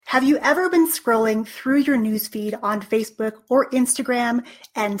Have you ever been scrolling through your newsfeed on Facebook or Instagram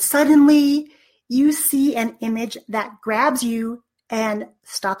and suddenly you see an image that grabs you and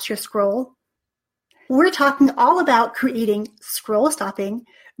stops your scroll? We're talking all about creating scroll-stopping,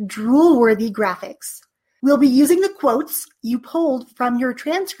 drool-worthy graphics. We'll be using the quotes you pulled from your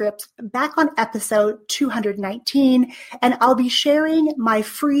transcripts back on episode 219, and I'll be sharing my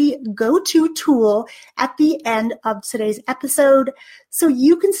free go-to tool at the end of today's episode so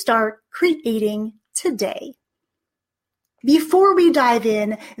you can start creating today. Before we dive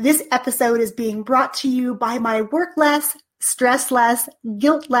in, this episode is being brought to you by my Work Less, Stress Less,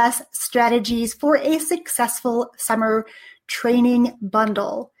 Guilt Less strategies for a successful summer training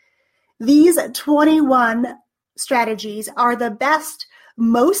bundle. These 21 strategies are the best,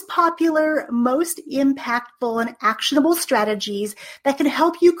 most popular, most impactful, and actionable strategies that can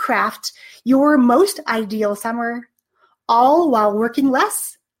help you craft your most ideal summer, all while working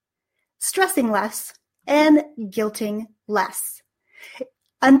less, stressing less, and guilting less.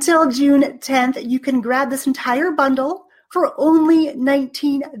 Until June 10th, you can grab this entire bundle for only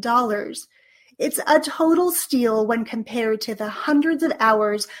 $19. It's a total steal when compared to the hundreds of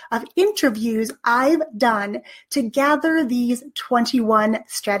hours of interviews I've done to gather these 21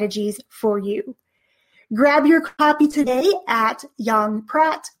 strategies for you. Grab your copy today at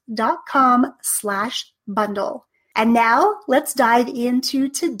youngpratt.com/bundle. And now let's dive into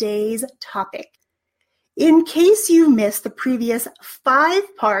today's topic. In case you missed the previous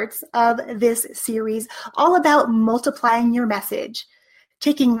 5 parts of this series, all about multiplying your message,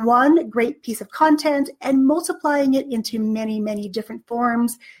 taking one great piece of content and multiplying it into many, many different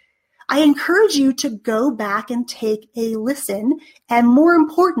forms, I encourage you to go back and take a listen, and more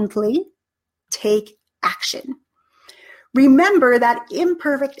importantly, take action. Remember that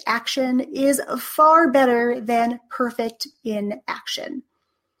imperfect action is far better than perfect inaction.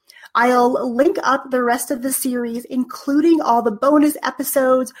 I'll link up the rest of the series, including all the bonus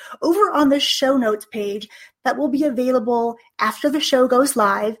episodes, over on the show notes page that will be available after the show goes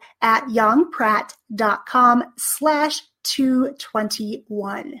live at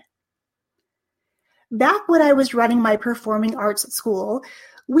youngpratt.com/221. Back when I was running my performing arts school,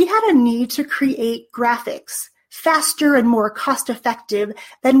 we had a need to create graphics faster and more cost-effective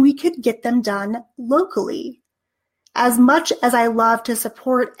than we could get them done locally. As much as I love to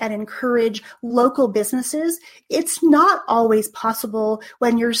support and encourage local businesses, it's not always possible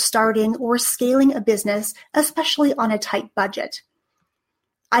when you're starting or scaling a business, especially on a tight budget.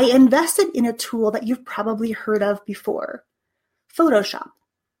 I invested in a tool that you've probably heard of before, Photoshop.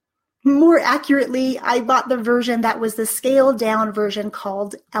 More accurately, I bought the version that was the scaled down version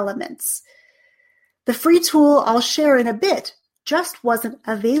called Elements. The free tool I'll share in a bit just wasn't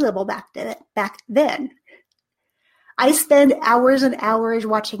available back then. I spend hours and hours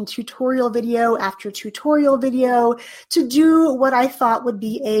watching tutorial video after tutorial video to do what I thought would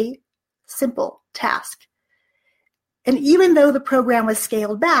be a simple task. And even though the program was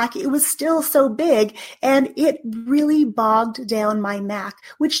scaled back, it was still so big, and it really bogged down my Mac,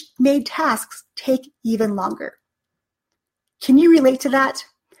 which made tasks take even longer. Can you relate to that?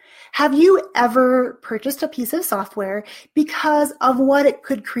 Have you ever purchased a piece of software because of what it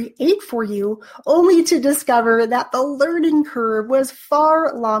could create for you, only to discover that the learning curve was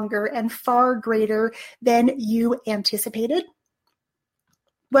far longer and far greater than you anticipated?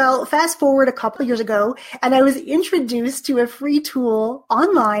 Well, fast forward a couple of years ago, and I was introduced to a free tool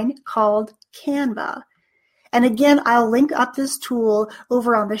online called Canva. And again, I'll link up this tool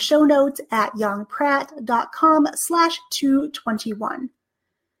over on the show notes at youngpratt.com/221.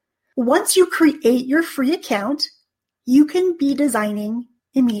 Once you create your free account, you can be designing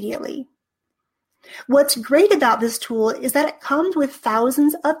immediately. What's great about this tool is that it comes with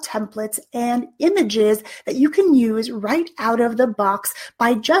thousands of templates and images that you can use right out of the box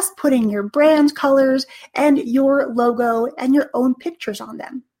by just putting your brand colors and your logo and your own pictures on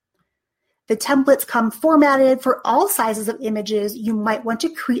them. The templates come formatted for all sizes of images you might want to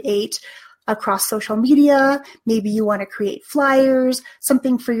create across social media. Maybe you want to create flyers,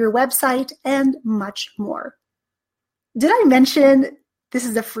 something for your website, and much more. Did I mention this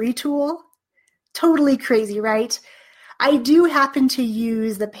is a free tool? Totally crazy, right? I do happen to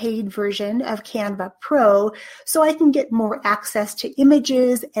use the paid version of Canva Pro, so I can get more access to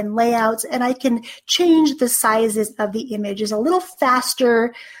images and layouts, and I can change the sizes of the images a little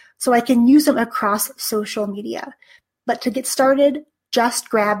faster so I can use them across social media. But to get started, just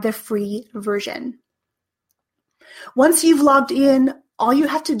grab the free version. Once you've logged in, all you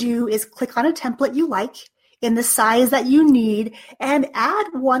have to do is click on a template you like in the size that you need and add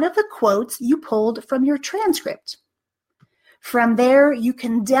one of the quotes you pulled from your transcript. From there, you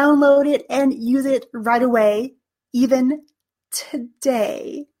can download it and use it right away, even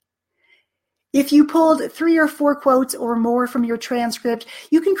today. If you pulled 3 or 4 quotes or more from your transcript,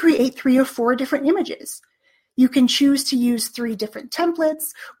 you can create 3 or 4 different images. You can choose to use 3 different templates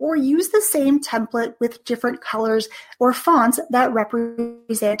or use the same template with different colors or fonts that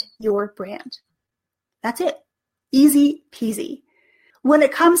represent your brand. That's it. Easy peasy. When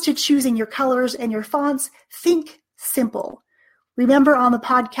it comes to choosing your colors and your fonts, think simple. Remember, on the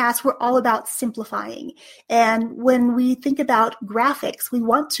podcast, we're all about simplifying. And when we think about graphics, we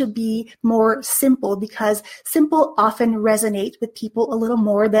want to be more simple because simple often resonates with people a little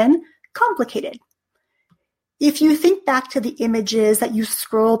more than complicated. If you think back to the images that you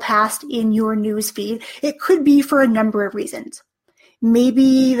scroll past in your newsfeed, it could be for a number of reasons.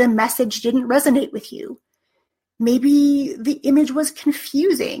 Maybe the message didn't resonate with you. Maybe the image was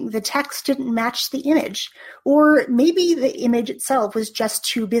confusing, the text didn't match the image, or maybe the image itself was just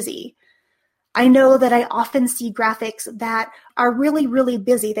too busy. I know that I often see graphics that are really, really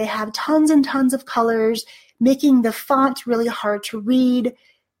busy. They have tons and tons of colors, making the font really hard to read.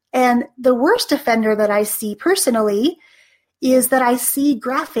 And the worst offender that I see personally is that I see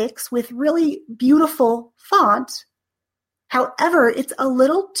graphics with really beautiful font. However, it's a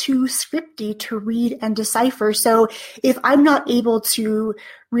little too scripty to read and decipher. So if I'm not able to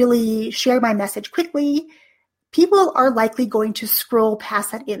really share my message quickly, people are likely going to scroll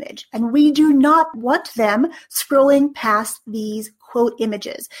past that image. And we do not want them scrolling past these quote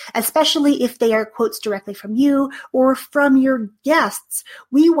images, especially if they are quotes directly from you or from your guests.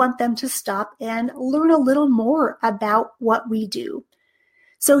 We want them to stop and learn a little more about what we do.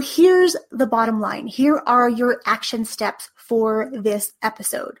 So here's the bottom line. Here are your action steps for this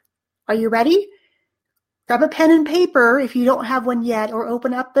episode. Are you ready? Grab a pen and paper if you don't have one yet, or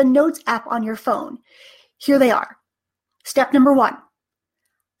open up the Notes app on your phone. Here they are. Step number 1,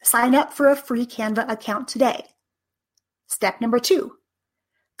 sign up for a free Canva account today. Step number 2,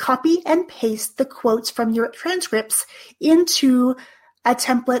 copy and paste the quotes from your transcripts into a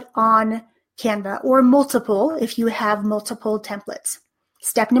template on Canva, or multiple if you have multiple templates.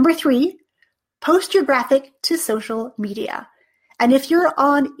 Step number 3, post your graphic to social media. And if you're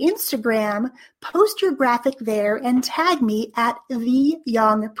on Instagram, post your graphic there and tag me at The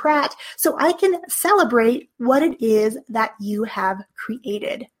Young Pratt so I can celebrate what it is that you have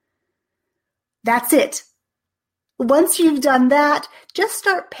created. That's it. Once you've done that, just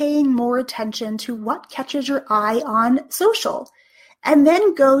start paying more attention to what catches your eye on social, and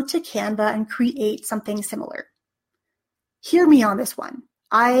then go to Canva and create something similar. Hear me on this one.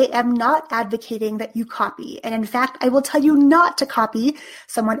 I am not advocating that you copy. And in fact, I will tell you not to copy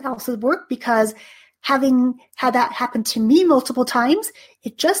someone else's work, because having had that happen to me multiple times,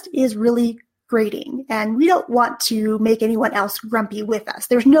 it just is really grating. And we don't want to make anyone else grumpy with us.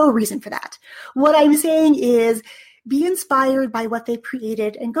 There's no reason for that. What I'm saying is be inspired by what they've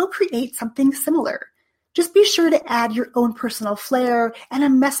created and go create something similar. Just be sure to add your own personal flair and a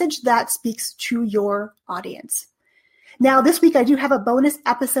message that speaks to your audience. Now, this week I do have a bonus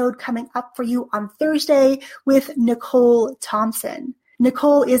episode coming up for you on Thursday with Nicole Thompson.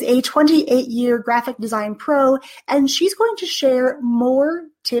 Nicole is a 28-year graphic design pro, and she's going to share more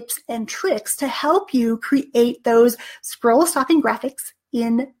tips and tricks to help you create those scroll-stopping graphics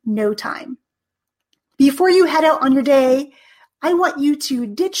in no time. Before you head out on your day, I want you to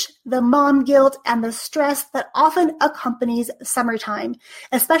ditch the mom guilt and the stress that often accompanies summertime,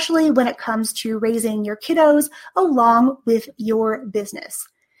 especially when it comes to raising your kiddos along with your business.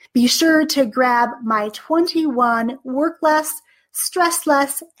 Be sure to grab my 21 work less, stress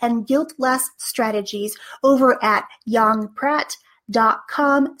less, and guilt less strategies over at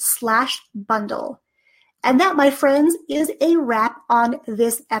youngpratt.com/bundle. And that, my friends, is a wrap on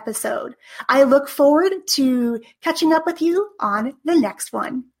this episode. I look forward to catching up with you on the next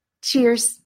one. Cheers.